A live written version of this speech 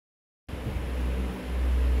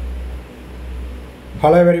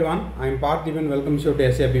Hello everyone, I am Parthiban. Welcome to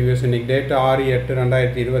SAP Views. In date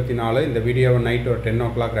 6/8/2024 இந்த வீடியோவை night ஒரு 10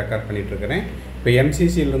 o'clock record பண்ணிட்டு இருக்கேன். இப்போ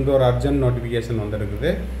MCCல இருந்து ஒரு அர்ஜென்ட் நோட்டிஃபிகேஷன் வந்திருக்குது.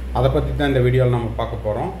 அதை பத்தி தான் இந்த வீடியோல நாம பார்க்க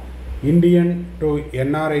போறோம். Indian to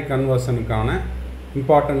NRI கன்வர்ஷனுக்கான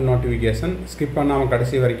important notification. Skip பண்ணாம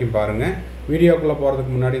கடைசி வரைக்கும் பாருங்க. வீடியோக்குள்ள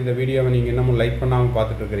போறதுக்கு முன்னாடி இந்த வீடியோவை நீங்க இன்னும் லைக் பண்ணாம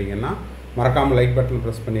பார்த்துட்டு இருக்கீங்கன்னா மறக்காம லைக் பட்டன்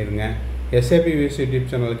பிரஸ் பண்ணிருங்க. SAP Views YouTube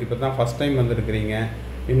சேனலுக்கு இப்போ தான் ஃபர்ஸ்ட் டைம் வந்திருக்கீங்க.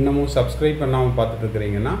 இன்னமும் சப்ஸ்கிரைப் பண்ணாமல் பார்த்துட்டு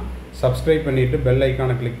இருக்கிறீங்கன்னா சப்ஸ்கிரைப் பண்ணிவிட்டு பெல்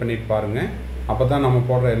ஐக்கானை கிளிக் பண்ணிட்டு பாருங்கள். அப்போ தான் நம்ம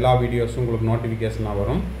போடுற எல்லா வீடியோஸும் உங்களுக்கு நோட்டிஃபிகேஷனாக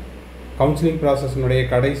வரும். கவுன்சிலிங் ப்ராசஸினுடைய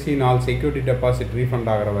கடைசி நாள் செக்யூரிட்டி டெபாசிட்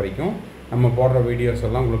ரீஃபண்ட் ஆகிற வரைக்கும் நம்ம போடுற வீடியோஸ்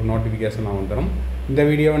எல்லாம் உங்களுக்கு நோட்டிஃபிகேஷனாக வந்துடும். இந்த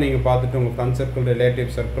வீடியோவை நீங்கள் பார்த்துட்டு உங்கள் friend circle, relative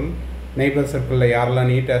circle, neighbour சர்க்கிளில் யாரெல்லாம்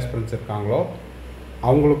நீட் ஆஸ்பிரன்ஸ் இருக்காங்களோ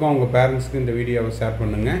அவங்களுக்கும் அவங்க பேரண்ட்ஸுக்கு இந்த வீடியோவை ஷேர்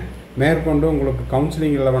பண்ணுங்கள். மேற்கொண்டு உங்களுக்கு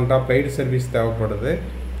கவுன்சிலிங் ரெலவெண்ட்டாக பெய்டு சர்வீஸ் தேவைப்படுது,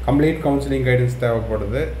 கம்ப்ளீட் கவுன்சிலிங் கைடன்ஸ்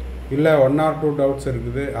தேவைப்படுது, இல்லை 1 or 2 டவுட்ஸ்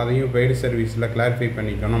இருக்குது, அதையும் பெய்டு சர்வீஸில் கிளாரிஃபை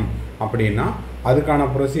பண்ணிக்கணும் அப்படின்னா அதுக்கான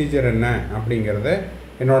ப்ரொசீஜர் என்ன அப்படிங்கிறத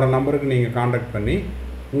என்னோடய நம்பருக்கு நீங்கள் காண்டாக்ட் பண்ணி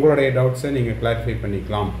உங்களுடைய டவுட்ஸை நீங்கள் கிளாரிஃபை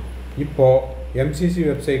பண்ணிக்கலாம். இப்போது MCC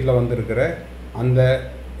வெப்சைட்டில் வந்திருக்கிற அந்த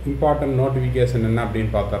இம்பார்ட்டன்ட் நோட்டிஃபிகேஷன் என்ன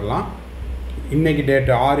அப்படின்னு பார்த்துடலாம். இன்றைக்கி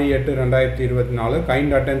date 6/8/2024.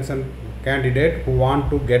 Kind attention candidate who want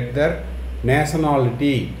to get their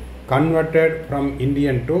nationality converted from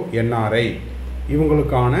Indian to NRI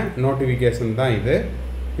இவங்களுக்கான நோட்டிஃபிகேஷன் தான் இது.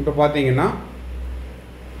 இப்போ பார்த்தீங்கன்னா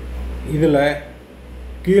இதில்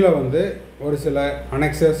கீழே ஒரு சில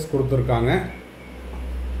அனெக்சஸ் கொடுத்துருக்காங்க.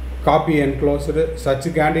 Copy enclosed such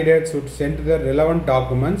candidates should send their relevant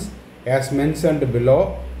documents as mentioned below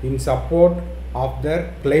in support of their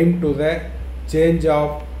claim to the change of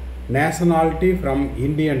nationality from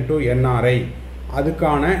Indian to NRI.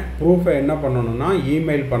 அதுக்கான ப்ரூஃபை என்ன பண்ணணும்னா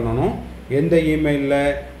இமெயில் பண்ணணும். எந்த இமெயிலில்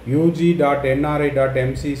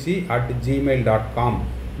ug.nri.mcc@gmail.com.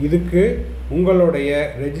 இதுக்கு உங்களுடைய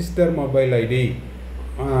ரெஜிஸ்டர் மெயில்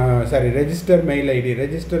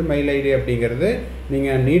ஐடி அப்படிங்கிறது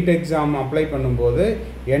நீங்கள் NEET exam apply பண்ணும்போது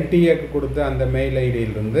NTA-க்கு கொடுத்த அந்த மெயில்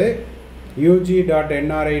ஐடியிலிருந்து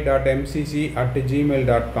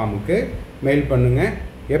ug.nri.mcc@gmail.com-க்கு மெயில் பண்ணுங்கள்.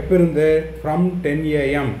 எப்பிருந்து ஃப்ரம் 10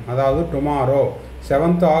 AM, அதாவது டுமாரோ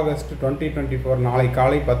 7th August 2024 நாளை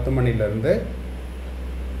காலை 10 மணிலேருந்து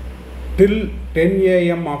டில் 10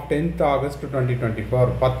 AM ஆஃப் 10th August 2024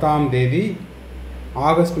 10ஆம் தேதி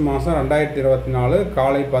ஆகஸ்ட் மாதம் 2024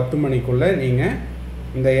 காலை 10 மணிக்குள்ளே நீங்கள்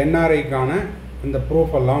இந்த NRIக்கான இந்த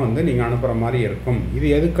ப்ரூஃப் எல்லாம் நீங்கள் அனுப்புகிற மாதிரி இருக்கும். இது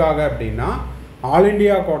எதுக்காக அப்படின்னா ஆல்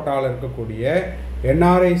இண்டியா கோட்டாவில் இருக்கக்கூடிய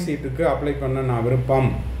NRI சீட்டுக்கு அப்ளை பண்ண நான் விருப்பம்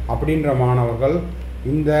அப்படின்ற மாணவர்கள்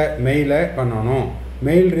இந்த மெயிலை பண்ணணும்.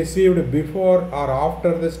 Mail received before or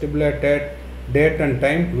after the stipulated date and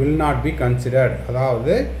time will not be considered.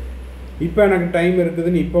 அதாவது இப்போ எனக்கு டைம்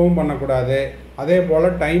இருக்குதுன்னு இப்போவும் பண்ணக்கூடாது, அதே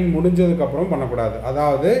போல் டைம் முடிஞ்சதுக்கப்புறம் பண்ணக்கூடாது.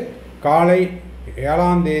 அதாவது காலை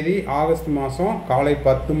 7ஆம் தேதி ஆகஸ்ட் மாதம் காலை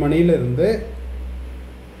 10 மணிலிருந்து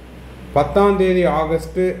 10ஆம் தேதி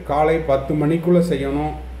ஆகஸ்ட்டு காலை 10 மணிக்குள்ளே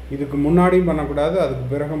செய்யணும். இதுக்கு முன்னாடியும் பண்ணக்கூடாது, அதுக்கு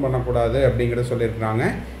பிறகும் பண்ணக்கூடாது அப்படிங்கிறத சொல்லியிருக்கிறாங்க.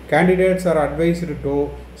 Candidates are advised to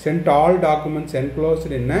send all documents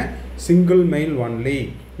enclosed in a single mail only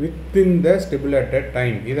within the stipulated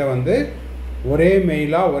time. இதை ஒரே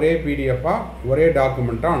மெயிலாக, ஒரே PDF-ஆக, ஒரே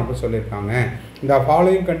டாக்குமெண்ட்டாக அனுப்ப சொல்லியிருக்காங்க. The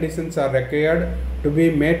following conditions are required to be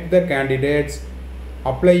met the candidates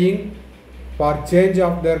applying for change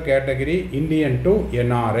of their category Indian to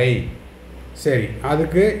NRI. சரி,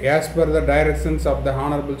 அதுக்கு as per the directions of the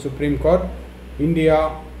Honorable Supreme Court India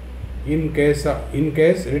in case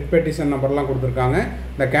writ petition நம்பர்லாம் கொடுத்துருக்காங்க.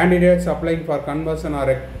 The candidates applying for conversion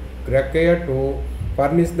are required to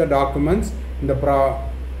furnish the documents in the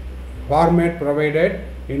format provided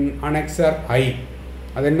in Annexure I.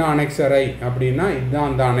 அது என்ன Annexure I அப்படின்னா இதுதான்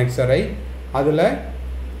அந்த Annexure I. அதில்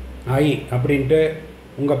I அப்படின்ட்டு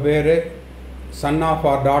உங்கள் பேர், son of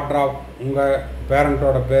R daughter of உங்கள்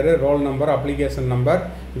பேரண்ட்டோட பேர், ரோல் நம்பர், அப்ளிகேஷன் நம்பர்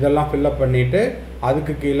இதெல்லாம் ஃபில்லப் பண்ணிவிட்டு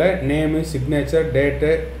அதுக்கு கீழே நேமு, சிக்னேச்சர்,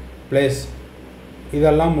 டேட்டு, ப்ளேஸ்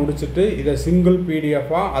இதெல்லாம் முடிச்சுட்டு இதை சிங்கிள்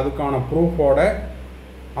PDF-ஆக அதுக்கான ப்ரூஃபோட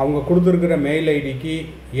அவங்க கொடுத்துருக்கிற மெயில் ஐடிக்கு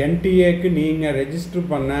NTA-க்கு நீங்கள் ரெஜிஸ்டர்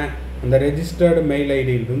பண்ண அந்த ரெஜிஸ்டர்டு மெயில்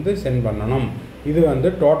ஐடியிலிருந்து சென்ட் பண்ணணும். இது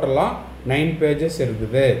டோட்டலாக 9 pages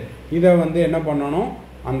இருக்குது. இதை என்ன பண்ணணும்,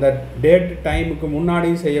 அந்த டேட் டைமுக்கு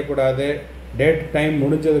முன்னாடியும் செய்யக்கூடாது, டேட் டைம்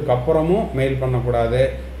முடிஞ்சதுக்கப்புறமும் மெயில் பண்ணக்கூடாது.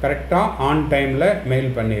 கரெக்டாக ஆன் டைமில்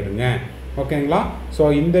மெயில் பண்ணிடுங்க. ஓகேங்களா? ஸோ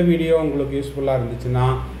இந்த வீடியோ உங்களுக்கு யூஸ்ஃபுல்லாக இருந்துச்சுன்னா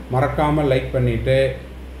மறக்காமல் லைக் பண்ணிவிட்டு,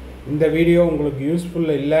 இந்த வீடியோ உங்களுக்கு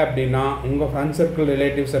யூஸ்ஃபுல் இல்லை அப்படின்னா உங்கள் ஃப்ரெண்ட் சர்க்கிள்,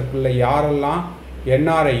 ரிலேட்டிவ் சர்க்கிளில் யாரெல்லாம்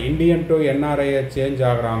NRI Indian to NRI change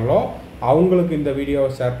ஆகுறாங்களோ அவங்களுக்கு இந்த வீடியோவை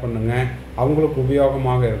ஷேர் பண்ணுங்கள். அவங்களுக்கு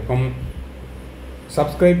உபயோகமாக இருக்கும்.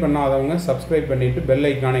 சப்ஸ்கிரைப் பண்ணாதவங்க சப்ஸ்கிரைப் பண்ணிவிட்டு பெல்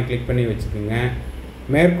ஐக்கானை கிளிக் பண்ணி வச்சுக்கோங்க.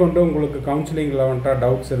 மேற்கொண்டு உங்களுக்கு கவுன்சிலிங்கில் வந்துட்டா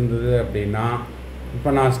டவுட்ஸ் இருந்தது அப்படின்னா இப்போ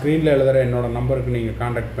நான் ஸ்க்ரீனில் எழுதுகிற என்னோடய நம்பருக்கு நீங்கள்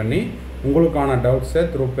காண்டாக்ட் பண்ணி உங்களுக்கான டவுட்ஸை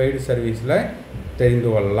த்ரூ பெய்டு சர்வீஸில் தெரிந்து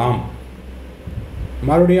கொள்ளலாம்.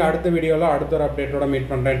 மறுபடியும் அடுத்த வீடியோவில் அடுத்த ஒரு அப்டேட்டோட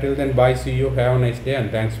மீட் பண்ணுறேன். டில் தென் பாய், see you, have a nice day and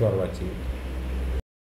thanks for watching.